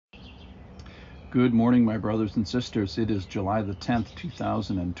Good morning, my brothers and sisters. It is July the 10th,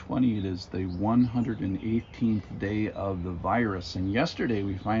 2020. It is the 118th day of the virus. And yesterday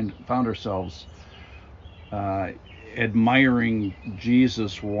we found ourselves admiring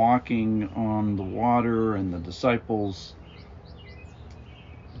Jesus walking on the water and the disciples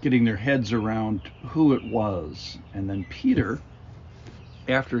getting their heads around who it was. And then Peter,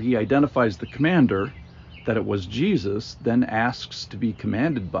 after he identifies the commander, that it was Jesus, then asks to be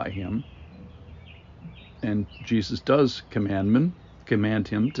commanded by him. And Jesus does command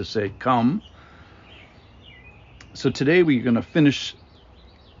him to say, "Come." So today we're going to finish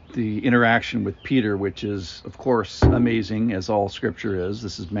the interaction with Peter, which is, of course, amazing, as all Scripture is.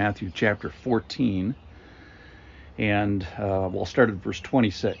 This is Matthew chapter 14, and we'll start at verse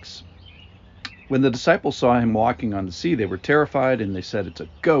 26. When the disciples saw him walking on the sea, they were terrified, and they said, "It's a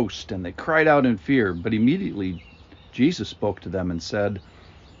ghost," and they cried out in fear. But immediately Jesus spoke to them and said,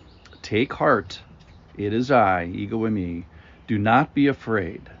 "Take heart. It is I, ego eimi. Do not be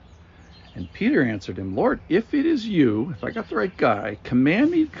afraid." And Peter answered him, "Lord, if it is you, if I got the right guy,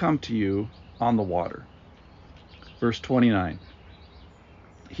 command me to come to you on the water." Verse 29.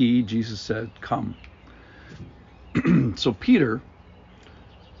 Jesus said, "Come." So Peter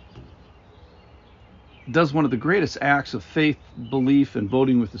does one of the greatest acts of faith, belief, and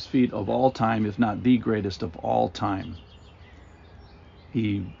voting with his feet of all time, if not the greatest of all time.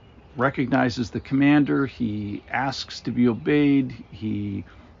 He recognizes the commander, he asks to be obeyed, he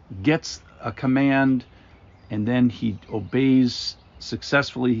gets a command, and then he obeys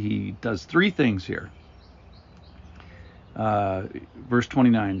successfully. He does three things here. Verse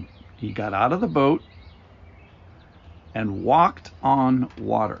 29, he got out of the boat and walked on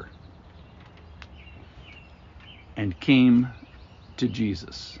water and came to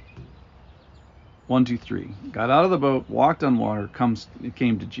Jesus. 1, 2, 3. Got out of the boat, walked on water,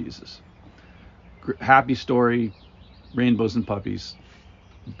 came to Jesus. Happy story, rainbows and puppies.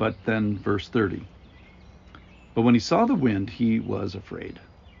 But then verse 30. But when he saw the wind, he was afraid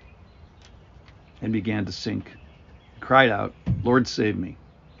and began to sink. He cried out, "Lord, save me."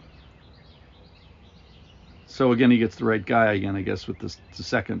 So again, he gets the right guy again, I guess, with the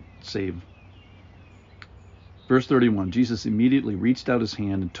second save. Verse 31, Jesus immediately reached out his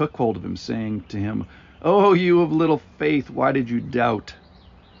hand and took hold of him, saying to him, "Oh, you of little faith, why did you doubt?"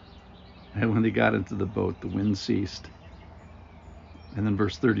 And when they got into the boat, the wind ceased. And then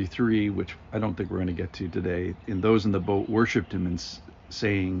verse 33, which I don't think we're going to get to today, and those in the boat worshipped him, and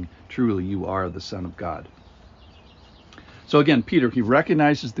saying, "Truly, you are the Son of God." So again, Peter, he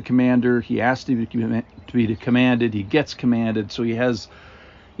recognizes the commander. He asks to be commanded. He gets commanded. So he has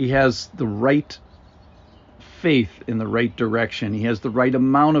the right faith in the right direction. He has the right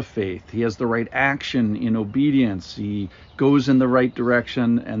amount of faith. He has the right action in obedience. He goes in the right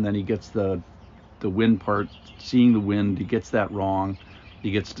direction, and then he gets the wind part, seeing the wind. He gets that wrong.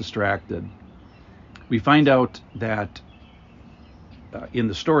 He gets distracted. We find out that in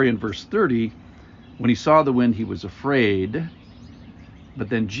the story in verse 30, when he saw the wind, he was afraid. But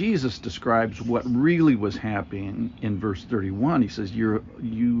then Jesus describes what really was happening in verse 31. He says,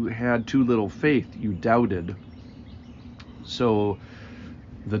 you had too little faith. You doubted. So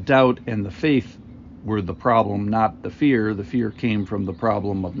the doubt and the faith were the problem, not the fear. The fear came from the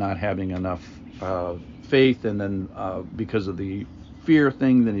problem of not having enough faith. And then because of the fear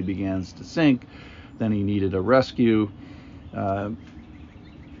thing, then he begins to sink. Then he needed a rescue.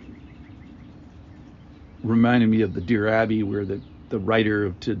 Reminded me of the Dear Abby, where the writer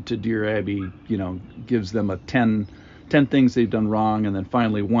to Dear Abby, gives them 10 things they've done wrong, and then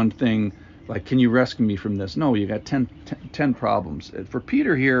finally one thing, like, "Can you rescue me from this?" No, you got 10 problems. For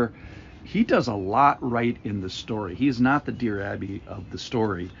Peter here, he does a lot right in the story. He's not the Dear Abby of the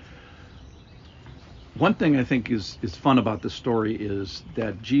story. One thing I think is fun about the story is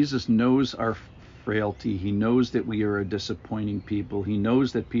that Jesus knows our frailty. He knows that we are a disappointing people. He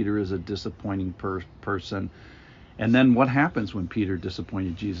knows that Peter is a disappointing person. And then what happens when Peter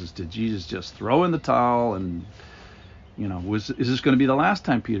disappointed Jesus? Did Jesus just throw in the towel and, is this going to be the last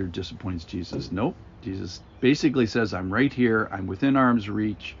time Peter disappoints Jesus? Nope. Jesus basically says, "I'm right here. I'm within arm's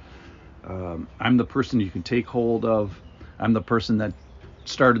reach. I'm the person you can take hold of. I'm the person that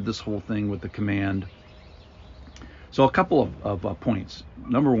started this whole thing with the command." So a couple of points.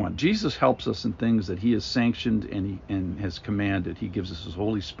 Number one, Jesus helps us in things that he has sanctioned and has commanded. He gives us his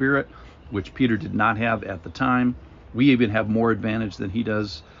Holy Spirit, which Peter did not have at the time. We even have more advantage than he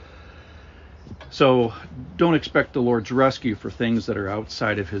does. So don't expect the Lord's rescue for things that are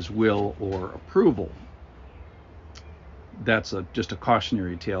outside of his will or approval. That's just a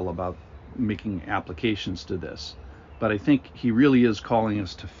cautionary tale about making applications to this. But I think he really is calling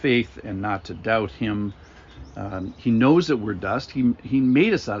us to faith and not to doubt him. He knows that we're dust. He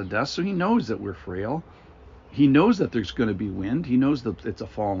made us out of dust, so he knows that we're frail. He knows that there's going to be wind. He knows that it's a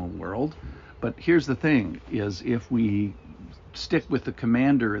fallen world. But here's the thing, is if we stick with the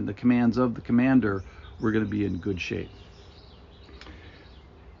commander and the commands of the commander, we're going to be in good shape.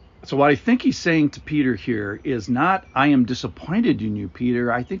 So what I think he's saying to Peter here is not, I am disappointed in you,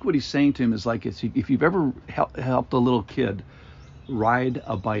 Peter. I think what he's saying to him is like, if you've ever helped a little kid ride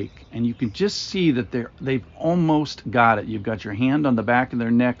a bike, and you can just see that they've almost got it. You've got your hand on the back of their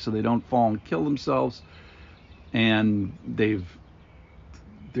neck so they don't fall and kill themselves, and they're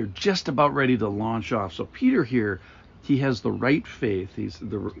just about ready to launch off. So Peter here, he has the right faith. He's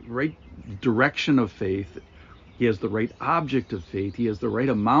the right direction of faith. He has the right object of faith. He has the right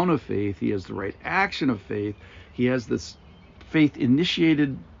amount of faith. He has the right action of faith. He has this faith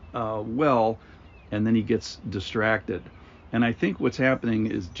initiated well, and then he gets distracted. And I think what's happening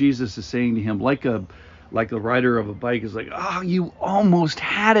is Jesus is saying to him, like a rider of a bike is like, oh, you almost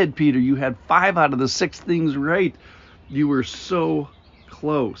had it, Peter. You had 5 out of the 6 things right. You were so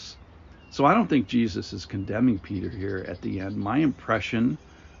close. So I don't think Jesus is condemning Peter here at the end. My impression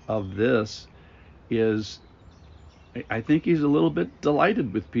of this is, I think he's a little bit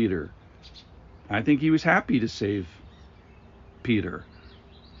delighted with Peter. I think he was happy to save Peter.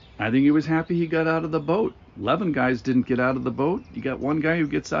 I think he was happy he got out of the boat. 11 guys didn't get out of the boat. You got one guy who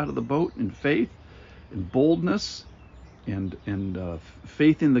gets out of the boat in faith and boldness and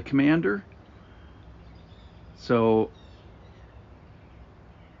faith in the commander. So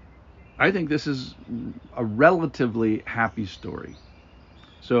I think this is a relatively happy story.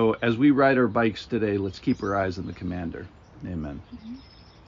 So as we ride our bikes today, let's keep our eyes on the commander. Amen.